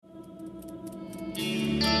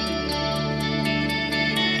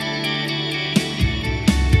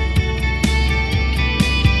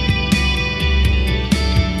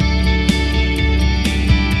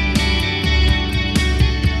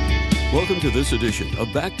to this edition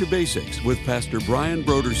of Back to Basics with Pastor Brian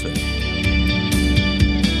Brodersen.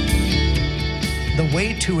 The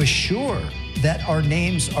way to assure that our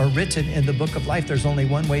names are written in the book of life, there's only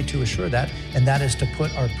one way to assure that, and that is to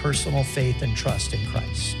put our personal faith and trust in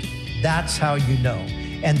Christ. That's how you know.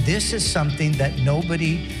 And this is something that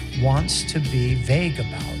nobody wants to be vague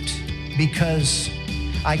about, because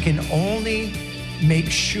I can only make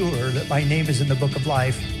sure that my name is in the book of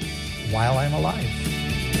life while I'm alive.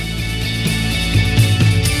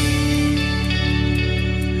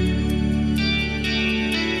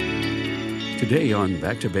 Today on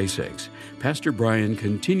Back to Basics, Pastor Brian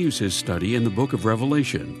continues his study in the book of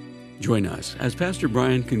Revelation. Join us as Pastor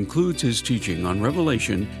Brian concludes his teaching on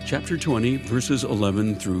Revelation chapter 20, verses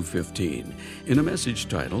 11 through 15, in a message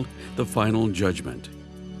titled, The Final Judgment.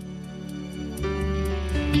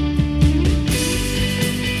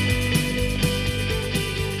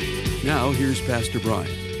 Now, here's Pastor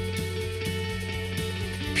Brian.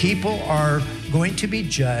 People are going to be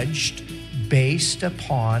judged based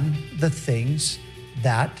upon the things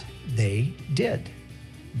that they did.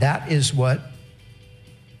 That is what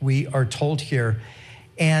we are told here.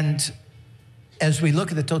 And as we look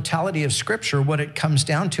at the totality of Scripture, what it comes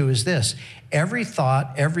down to is this: every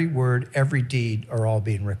thought, every word, every deed are all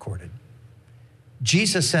being recorded.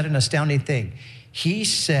 Jesus said an astounding thing. He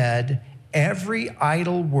said, every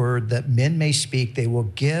idle word that men may speak, they will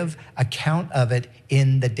give account of it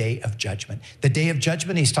in the day of judgment. The day of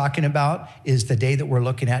judgment he's talking about is the day that we're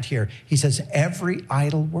looking at here. He says every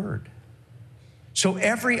idle word. So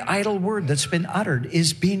every idle word that's been uttered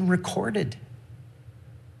is being recorded.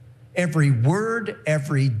 Every word,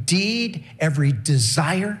 every deed, every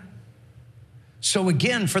desire. So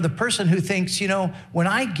again, for the person who thinks, when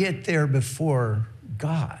I get there before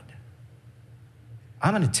God,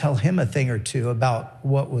 I'm going to tell him a thing or two about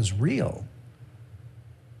what was real.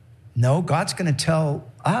 No, God's going to tell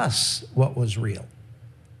us what was real.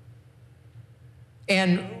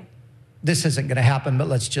 And this isn't going to happen, but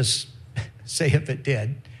let's just say if it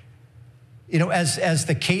did. As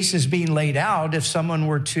the case is being laid out, if someone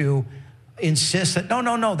were to insist that,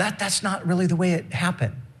 no, that's not really the way it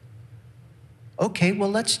happened. Okay, well,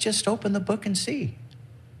 let's just open the book and see.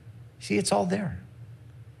 See, it's all there.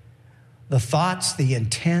 The thoughts, the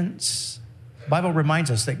intents. The Bible reminds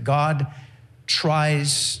us that God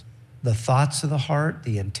tries the thoughts of the heart,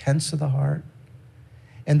 the intents of the heart.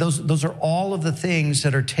 And those are all of the things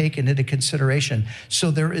that are taken into consideration. So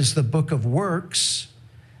there is the book of works,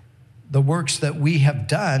 the works that we have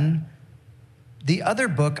done. The other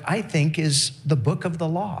book, I think, is the book of the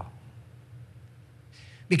law.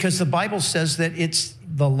 Because the Bible says that it's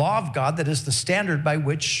the law of God that is the standard by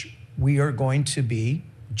which we are going to be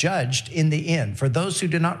judged in the end. For those who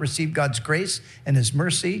do not receive God's grace and his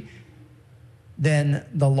mercy, then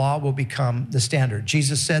the law will become the standard.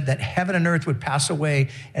 Jesus said that heaven and earth would pass away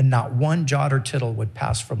and not one jot or tittle would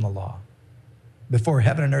pass from the law before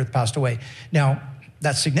heaven and earth passed away. Now,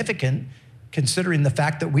 that's significant considering the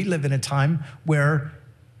fact that we live in a time where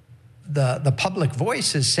the public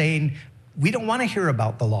voice is saying, we don't want to hear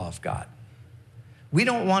about the law of God. We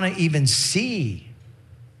don't want to even see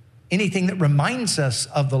anything that reminds us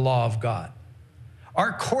of the law of God.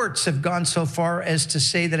 Our courts have gone so far as to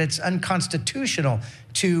say that it's unconstitutional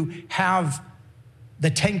to have the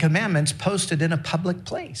Ten Commandments posted in a public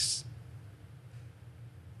place,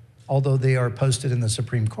 although they are posted in the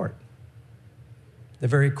Supreme Court, the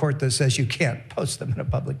very court that says you can't post them in a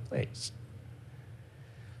public place.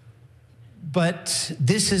 But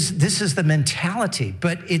this is the mentality,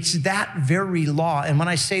 but it's that very law. And when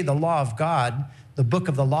I say the law of God, the book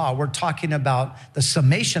of the law, we're talking about the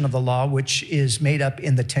summation of the law, which is made up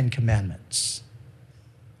in the Ten Commandments.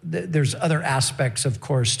 There's other aspects, of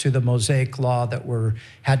course, to the Mosaic law that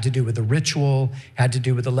had to do with the ritual, had to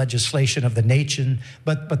do with the legislation of the nation,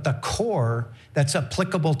 but the core that's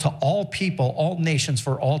applicable to all people, all nations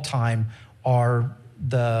for all time are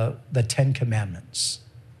the Ten Commandments.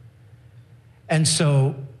 And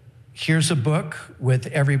so here's a book with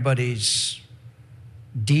everybody's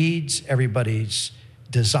deeds, everybody's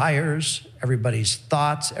desires, everybody's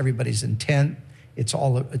thoughts, everybody's intent. It's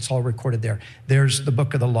all recorded there. There's the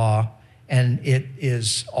book of the law, and it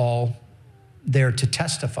is all there to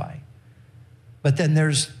testify. But then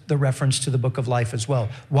there's the reference to the book of life as well.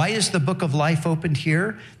 Why is the book of life opened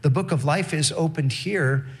here? The book of life is opened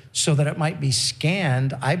here so that it might be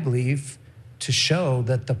scanned, I believe, to show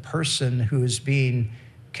that the person who is being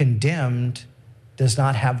condemned does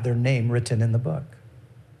not have their name written in the book.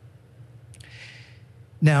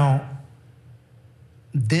 Now,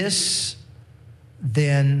 this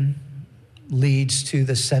then leads to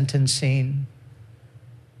the sentencing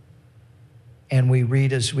And we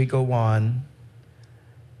read as we go on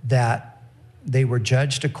that they were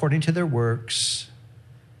judged according to their works.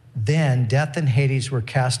 Then death and Hades were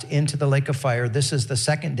cast into the lake of fire. This is the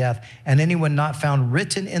second death. And anyone not found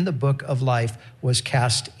written in the book of life was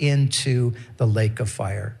cast into the lake of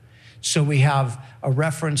fire. So we have a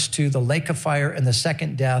reference to the lake of fire and the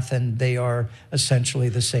second death, and they are essentially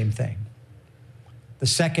the same thing. The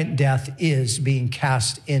second death is being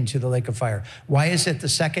cast into the lake of fire. Why is it the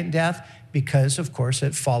second death? Because, of course,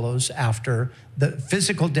 it follows after. The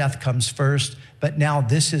physical death comes first, but now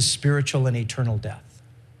this is spiritual and eternal death.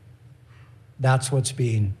 That's what's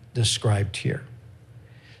being described here.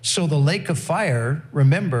 So the lake of fire,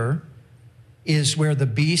 remember, is where the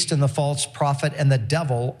beast and the false prophet and the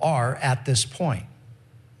devil are at this point.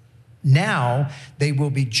 Now they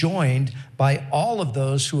will be joined by all of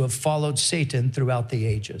those who have followed Satan throughout the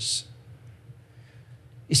ages.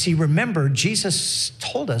 You see, remember, Jesus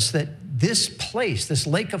told us that this place, this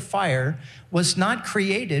lake of fire, was not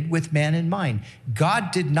created with man in mind.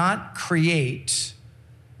 God did not create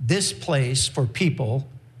this place for people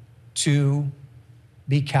to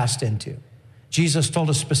be cast into. Jesus told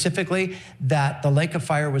us specifically that the lake of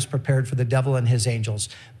fire was prepared for the devil and his angels,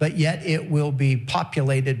 but yet it will be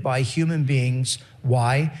populated by human beings.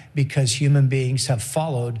 Why? Because human beings have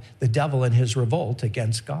followed the devil in his revolt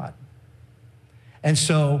against God. And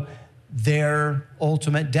so their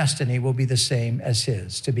ultimate destiny will be the same as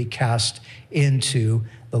his, to be cast into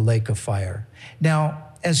the lake of fire. Now,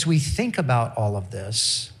 as we think about all of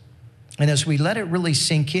this, and as we let it really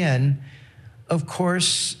sink in, of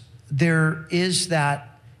course, there is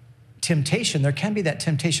that temptation. There can be that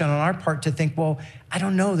temptation on our part to think, well, I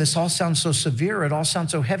don't know, this all sounds so severe. It all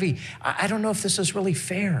sounds so heavy. I don't know if this is really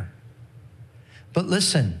fair. But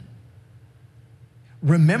listen,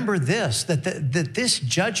 remember this, that this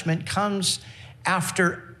judgment comes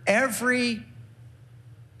after every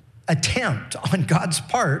attempt on God's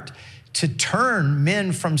part to turn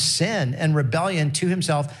men from sin and rebellion to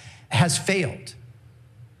himself has failed.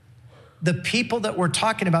 The people that we're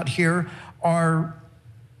talking about here are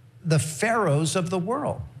the pharaohs of the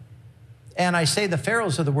world. And I say the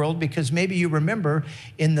pharaohs of the world because maybe you remember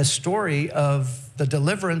in the story of the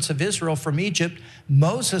deliverance of Israel from Egypt,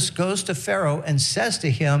 Moses goes to Pharaoh and says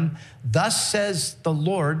to him, "Thus says the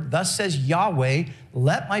Lord, thus says Yahweh,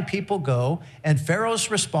 let my people go." And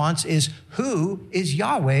Pharaoh's response is, "Who is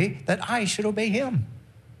Yahweh that I should obey him?"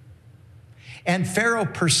 And Pharaoh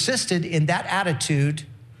persisted in that attitude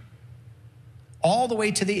all the way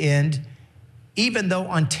to the end, even though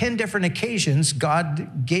on 10 different occasions,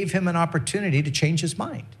 God gave him an opportunity to change his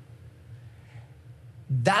mind.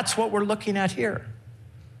 That's what we're looking at here.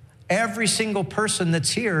 Every single person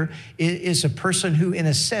that's here is a person who, in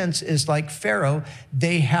a sense, is like Pharaoh.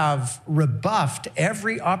 They have rebuffed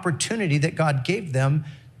every opportunity that God gave them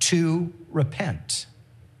to repent.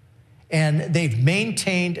 And they've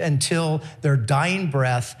maintained until their dying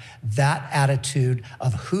breath that attitude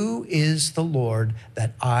of who is the Lord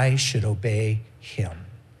that I should obey him.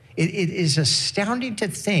 It is astounding to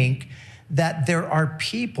think that there are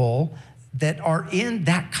people that are in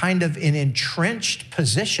that kind of an entrenched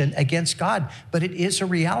position against God, but it is a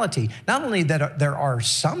reality. Not only that there are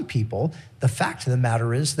some people, the fact of the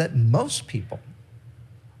matter is that most people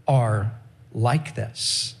are like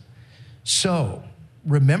this. So,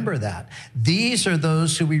 remember that. These are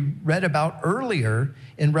those who we read about earlier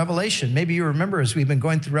in Revelation. Maybe you remember as we've been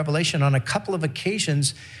going through Revelation on a couple of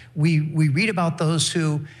occasions, we read about those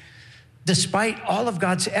who, despite all of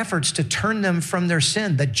God's efforts to turn them from their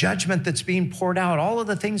sin, the judgment that's being poured out, all of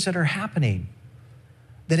the things that are happening,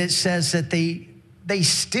 that it says that they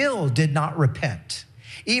still did not repent.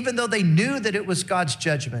 Even though they knew that it was God's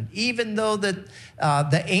judgment, even though that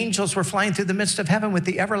the angels were flying through the midst of heaven with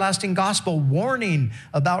the everlasting gospel, warning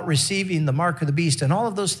about receiving the mark of the beast and all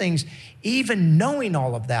of those things, even knowing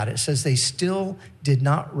all of that, it says they still did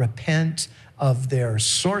not repent of their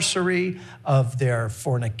sorcery, of their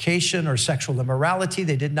fornication or sexual immorality.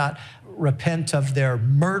 They did not repent of their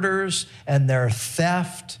murders and their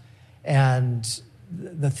theft and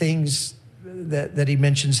the things that he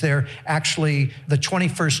mentions there. Actually, the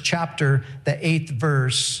 21st chapter, the 8th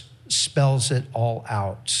verse, spells it all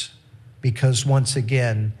out, because once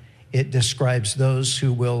again, it describes those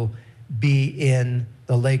who will be in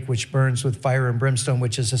the lake which burns with fire and brimstone,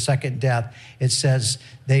 which is the second death. It says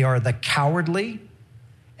they are the cowardly,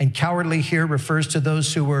 and cowardly here refers to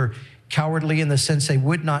those who were cowardly in the sense they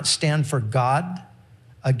would not stand for God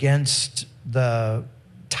against the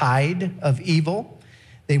tide of evil.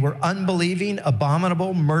 They were unbelieving,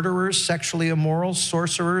 abominable, murderers, sexually immoral,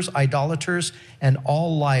 sorcerers, idolaters, and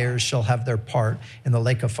all liars shall have their part in the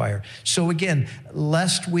lake of fire. So again,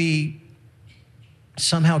 lest we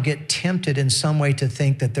somehow get tempted in some way to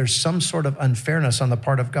think that there's some sort of unfairness on the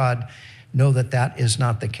part of God, know that that is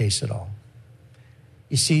not the case at all.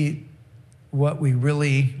 You see, what we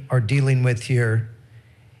really are dealing with here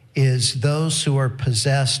is those who are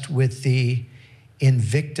possessed with the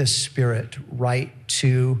Invictus spirit right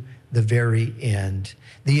to the very end.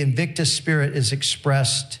 The Invictus spirit is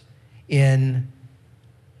expressed in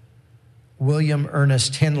William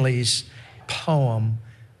Ernest Henley's poem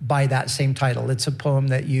by that same title. It's a poem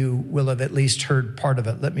that you will have at least heard part of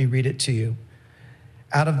it. Let me read it to you.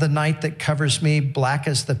 Out of the night that covers me, black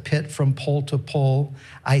as the pit from pole to pole,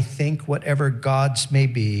 I think whatever gods may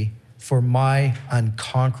be for my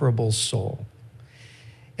unconquerable soul.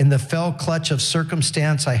 In the fell clutch of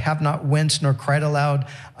circumstance, I have not winced nor cried aloud.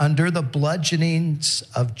 Under the bludgeonings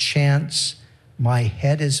of chance, my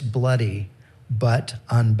head is bloody, but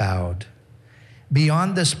unbowed.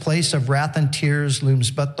 Beyond this place of wrath and tears looms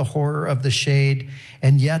but the horror of the shade,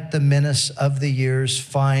 and yet the menace of the years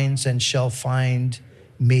finds and shall find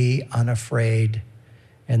me unafraid.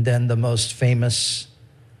 And then the most famous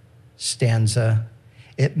stanza,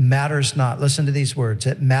 it matters not, listen to these words,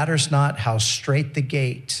 it matters not how straight the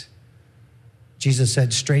gate. Jesus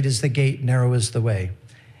said, straight is the gate, narrow is the way.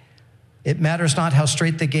 It matters not how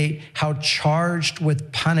straight the gate, how charged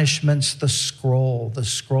with punishments the scroll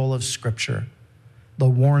of Scripture, the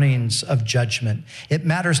warnings of judgment. It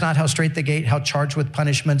matters not how straight the gate, how charged with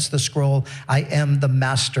punishments the scroll. I am the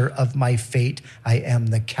master of my fate. I am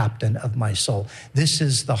the captain of my soul. This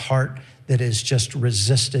is the heart that is just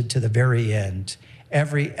resisted to the very end.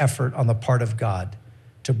 Every effort on the part of God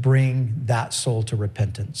to bring that soul to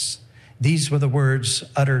repentance. These were the words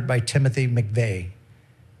uttered by Timothy McVeigh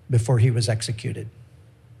before he was executed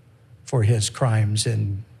for his crimes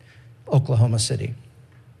in Oklahoma City.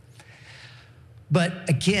 But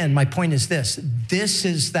again, my point is this. This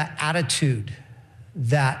is the attitude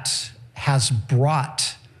that has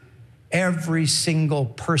brought every single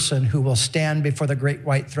person who will stand before the great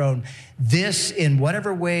white throne. This, in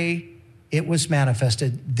whatever way it was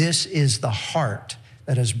manifested, this is the heart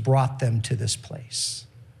that has brought them to this place.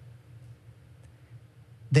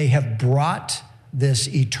 They have brought this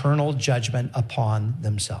eternal judgment upon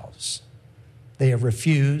themselves. They have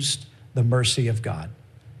refused the mercy of God.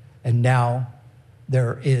 And now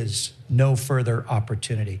there is no further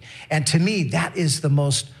opportunity. And to me, that is the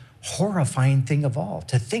most horrifying thing of all,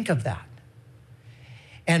 to think of that.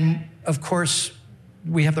 And of course,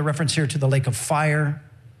 we have the reference here to the lake of fire,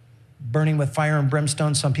 burning with fire and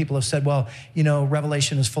brimstone. Some people have said, well,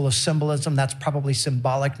 Revelation is full of symbolism. That's probably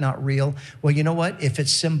symbolic, not real. Well, you know what? If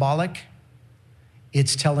it's symbolic,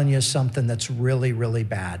 it's telling you something that's really, really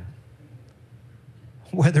bad.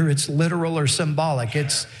 Whether it's literal or symbolic,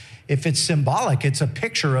 if it's symbolic, it's a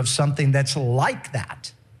picture of something that's like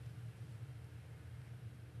that.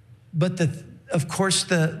 But of course,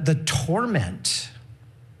 the torment,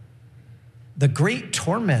 the great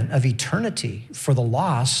torment of eternity for the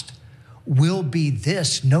lost will be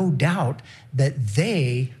this, no doubt, that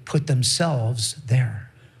they put themselves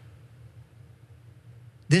there.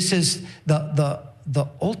 This is the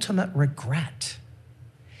ultimate regret.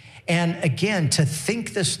 And again, to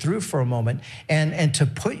think this through for a moment and to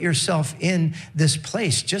put yourself in this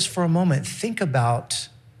place just for a moment, think about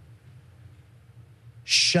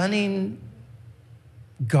shunning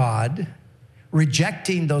God,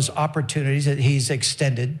 rejecting those opportunities that he's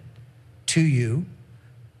extended to you,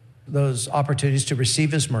 those opportunities to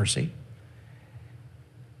receive his mercy,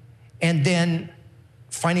 and then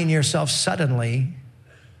finding yourself suddenly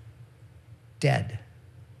dead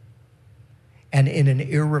and in an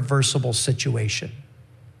irreversible situation,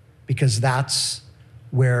 because that's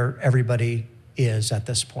where everybody is at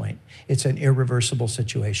this point. It's an irreversible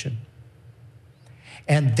situation.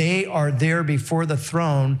 And they are there before the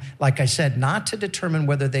throne, like I said, not to determine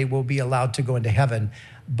whether they will be allowed to go into heaven,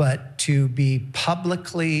 but to be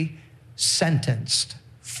publicly sentenced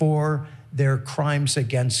for their crimes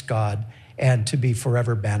against God and to be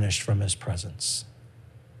forever banished from his presence.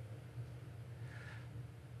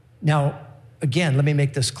 Now, again, let me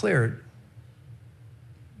make this clear.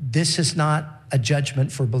 This is not a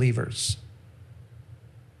judgment for believers.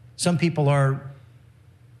 Some people are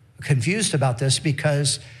confused about this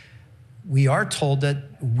because we are told that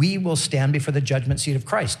we will stand before the judgment seat of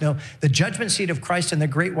Christ. No, the judgment seat of Christ and the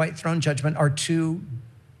great white throne judgment are two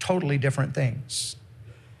totally different things.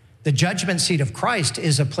 The judgment seat of Christ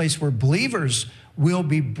is a place where believers will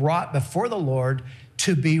be brought before the Lord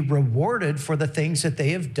to be rewarded for the things that they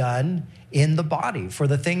have done in the body, for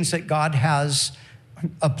the things that God has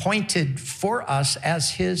appointed for us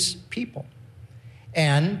as his people.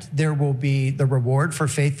 And there will be the reward for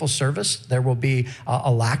faithful service. There will be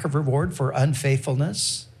a lack of reward for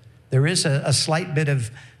unfaithfulness. There is a slight bit of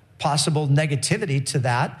possible negativity to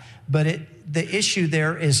that, but the issue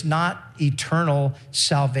there is not eternal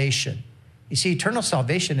salvation. You see, eternal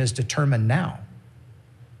salvation is determined now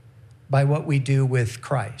by what we do with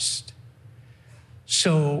Christ.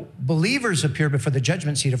 So believers appear before the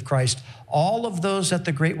judgment seat of Christ. All of those at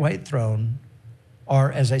the great white throne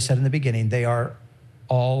are, as I said in the beginning, they are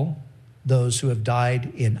all those who have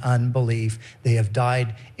died in unbelief. They have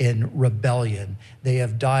died in rebellion. They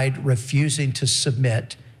have died refusing to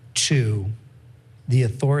submit to the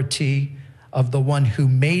authority of the one who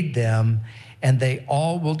made them, and they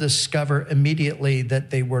all will discover immediately that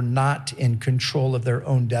they were not in control of their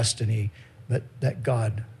own destiny, but that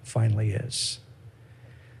God finally is.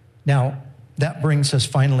 Now, that brings us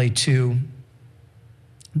finally to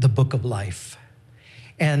the book of life.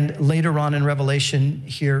 And later on in Revelation,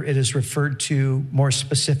 here it is referred to more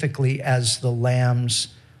specifically as the Lamb's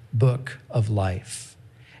book of life.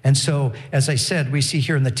 And so, as I said, we see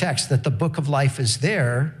here in the text that the book of life is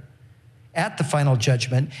there at the final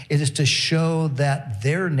judgment. It is to show that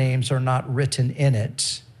their names are not written in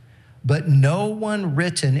it, but no one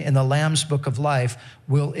written in the Lamb's book of life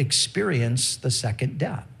will experience the second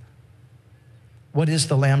death. What is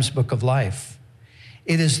the Lamb's book of life?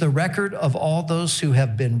 It is the record of all those who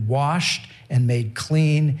have been washed and made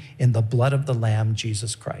clean in the blood of the Lamb,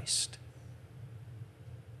 Jesus Christ.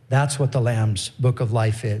 That's what the Lamb's book of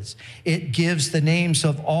life is. It gives the names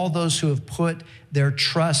of all those who have put their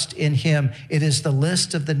trust in him. It is the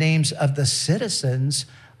list of the names of the citizens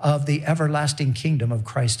of the everlasting kingdom of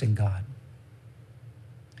Christ and God.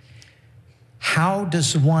 How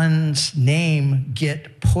does one's name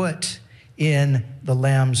get put in the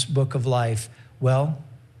Lamb's book of life? Well,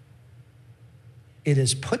 it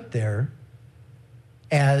is put there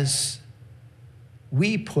as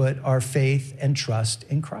we put our faith and trust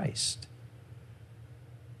in Christ.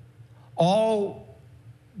 All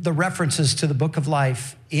the references to the book of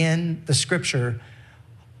life in the scripture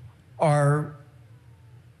are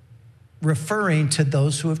referring to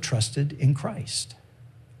those who have trusted in Christ.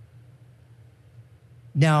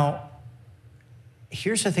 Now,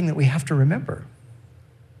 here's the thing that we have to remember.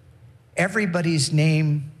 Everybody's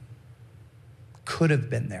name could have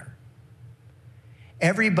been there.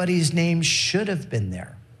 Everybody's name should have been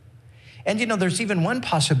there. And you know, there's even one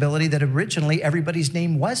possibility that originally everybody's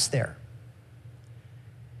name was there.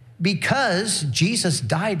 Because Jesus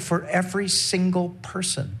died for every single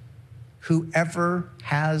person who ever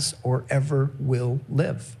has or ever will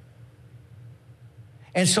live.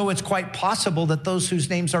 And so it's quite possible that those whose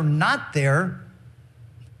names are not there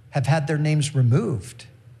have had their names removed.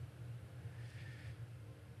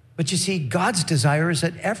 But you see, God's desire is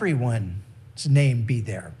that everyone's name be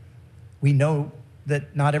there. We know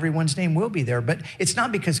that not everyone's name will be there, but it's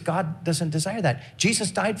not because God doesn't desire that.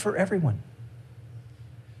 Jesus died for everyone.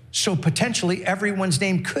 So potentially everyone's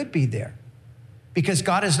name could be there because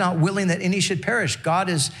God is not willing that any should perish. God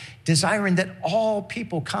is desiring that all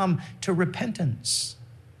people come to repentance.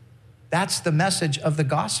 That's the message of the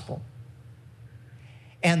gospel.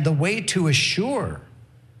 And the way to assure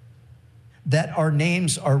that our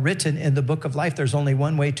names are written in the book of life, there's only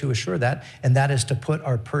one way to assure that, and that is to put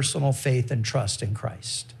our personal faith and trust in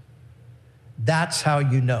Christ. That's how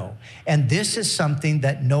you know. And this is something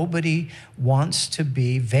that nobody wants to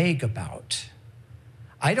be vague about.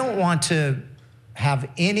 I don't want to have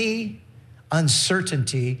any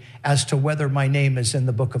uncertainty as to whether my name is in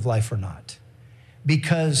the book of life or not.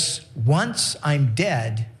 Because once I'm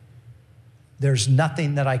dead, there's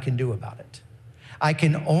nothing that I can do about it. I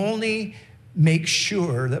can only make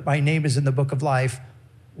sure that my name is in the book of life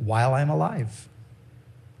while I'm alive.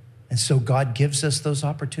 And so God gives us those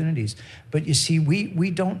opportunities. But you see,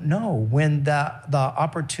 we don't know when the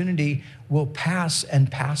opportunity will pass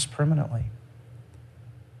and pass permanently.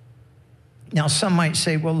 Now, some might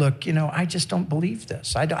say, well, look, you know, I just don't believe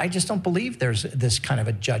this. I just don't believe there's this kind of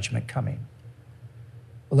a judgment coming.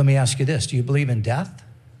 Well, let me ask you this. Do you believe in death?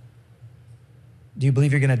 Do you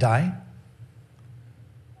believe you're going to die?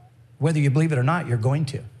 Whether you believe it or not, you're going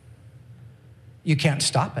to. You can't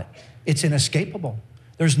stop it. It's inescapable.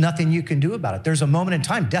 There's nothing you can do about it. There's a moment in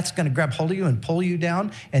time, death's going to grab hold of you and pull you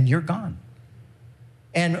down, and you're gone.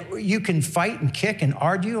 And you can fight and kick and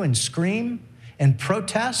argue and scream and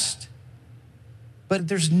protest, but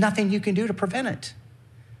there's nothing you can do to prevent it.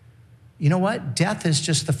 You know what? Death is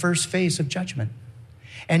just the first phase of judgment.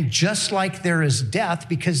 And just like there is death,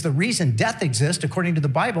 because the reason death exists, according to the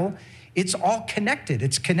Bible, it's all connected.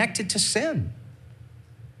 It's connected to sin.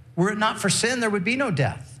 Were it not for sin, there would be no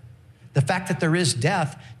death. The fact that there is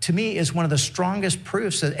death, to me, is one of the strongest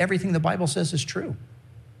proofs that everything the Bible says is true.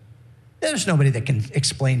 There's nobody that can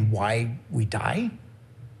explain why we die.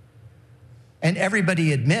 And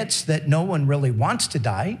everybody admits that no one really wants to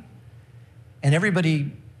die. And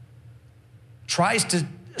everybody tries to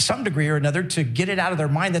some degree or another to get it out of their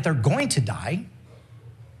mind that they're going to die.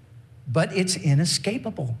 But it's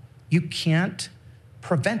inescapable. You can't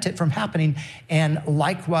prevent it from happening. And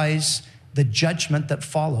likewise, the judgment that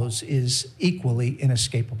follows is equally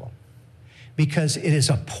inescapable, because it is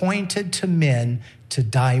appointed to men to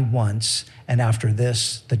die once, and after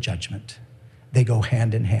this, the judgment. They go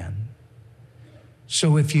hand in hand.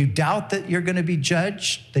 So if you doubt that you're going to be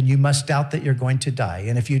judged, then you must doubt that you're going to die.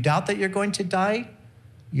 And if you doubt that you're going to die,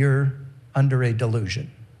 you're under a delusion.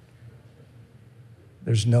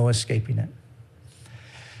 There's no escaping it.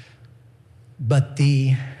 But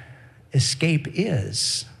the escape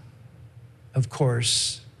is, of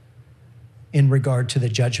course, in regard to the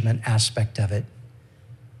judgment aspect of it,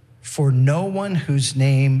 for no one whose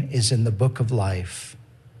name is in the book of life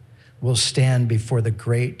will stand before the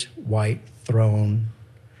great white throne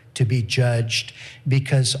to be judged,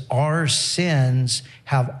 because our sins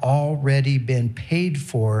have already been paid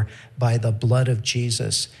for by the blood of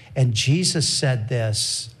Jesus. And Jesus said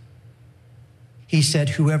this. He said,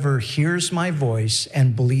 whoever hears my voice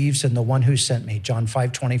and believes in the one who sent me, John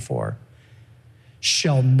 5:24,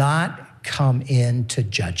 shall not come into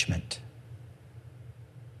judgment,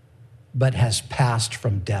 but has passed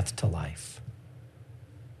from death to life.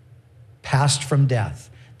 Passed from death.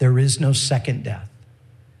 There is no second death.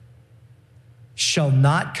 Shall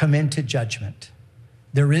not come into judgment.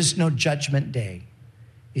 There is no judgment day.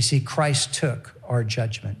 You see, Christ took our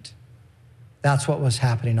judgment. That's what was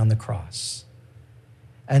happening on the cross.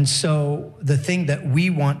 And so the thing that we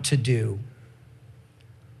want to do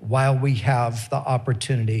while we have the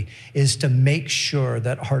opportunity is to make sure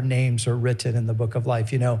that our names are written in the book of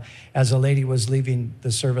life. You know, as a lady was leaving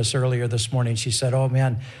the service earlier this morning, she said, oh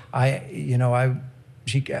man, I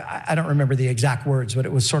don't remember the exact words, but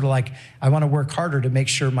it was sort of like, I want to work harder to make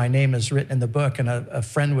sure my name is written in the book. And a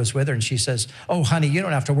friend was with her and she says, oh honey, you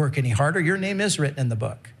don't have to work any harder. Your name is written in the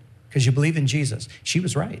book because you believe in Jesus. She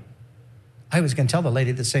was right. I was going to tell the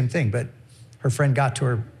lady the same thing, but her friend got to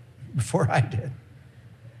her before I did.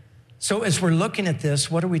 So as we're looking at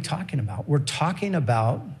this, what are we talking about? We're talking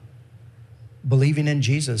about believing in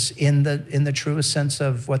Jesus in the truest sense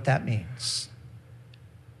of what that means.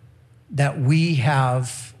 That we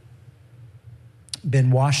have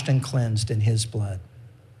been washed and cleansed in his blood.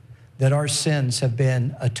 That our sins have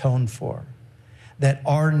been atoned for. That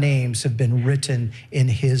our names have been written in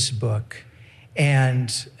his book.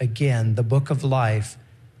 And again, the book of life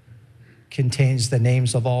contains the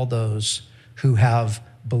names of all those who have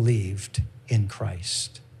believed in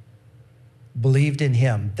Christ. Believed in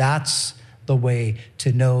him. That's the way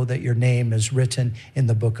to know that your name is written in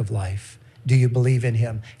the book of life. Do you believe in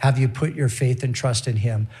him? Have you put your faith and trust in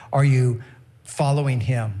him? Are you following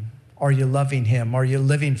him? Are you loving him? Are you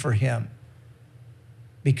living for him?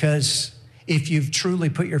 Because if you've truly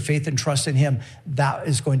put your faith and trust in him, that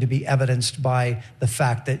is going to be evidenced by the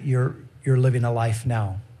fact that you're living a life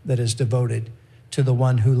now that is devoted to the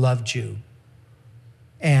one who loved you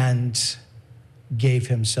and gave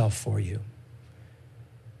himself for you.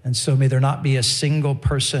 And so may there not be a single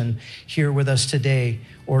person here with us today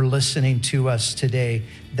or listening to us today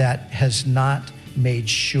that has not made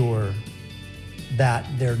sure that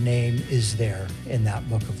their name is there in that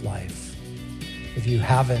book of life. If you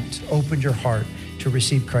haven't opened your heart to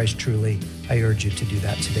receive Christ truly, I urge you to do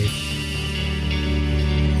that today.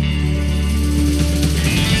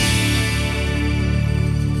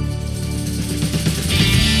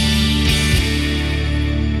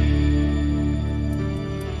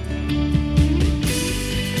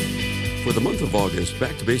 For the month of August,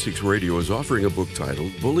 Back to Basics Radio is offering a book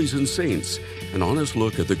titled Bullies and Saints, an honest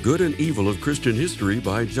look at the good and evil of Christian history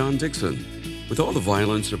by John Dickson. With all the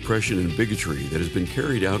violence, oppression, and bigotry that has been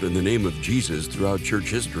carried out in the name of Jesus throughout church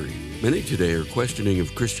history, many today are questioning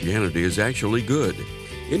if Christianity is actually good.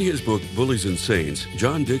 In his book, Bullies and Saints,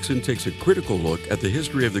 John Dickson takes a critical look at the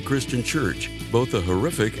history of the Christian church, both the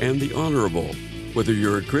horrific and the honorable. Whether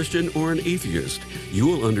you're a Christian or an atheist, you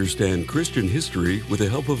will understand Christian history with the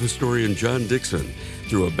help of historian John Dickson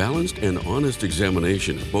through a balanced and honest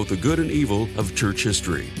examination of both the good and evil of church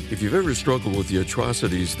history. If you've ever struggled with the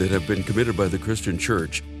atrocities that have been committed by the Christian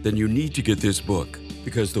church, then you need to get this book,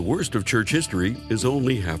 because the worst of church history is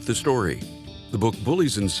only half the story. The book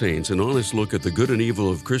Bullies and Saints, an honest look at the good and evil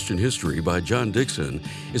of Christian history by John Dickson,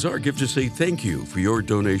 is our gift to say thank you for your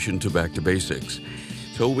donation to Back to Basics.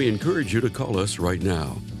 So we encourage you to call us right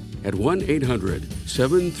now at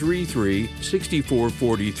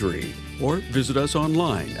 1-800-733-6443 or visit us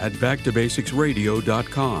online at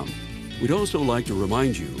backtobasicsradio.com. We'd also like to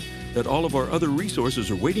remind you that all of our other resources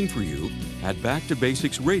are waiting for you at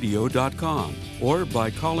backtobasicsradio.com or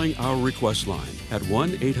by calling our request line at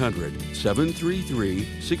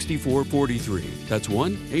 1-800-733-6443. That's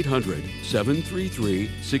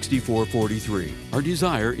 1-800-733-6443. Our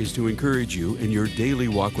desire is to encourage you in your daily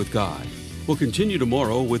walk with God. We'll continue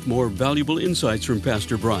tomorrow with more valuable insights from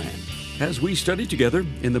Pastor Brian as we study together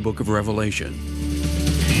in the book of Revelation.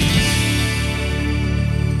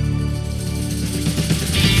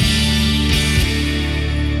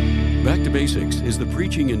 Back to Basics is the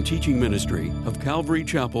preaching and teaching ministry of Calvary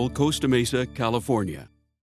Chapel, Costa Mesa, California.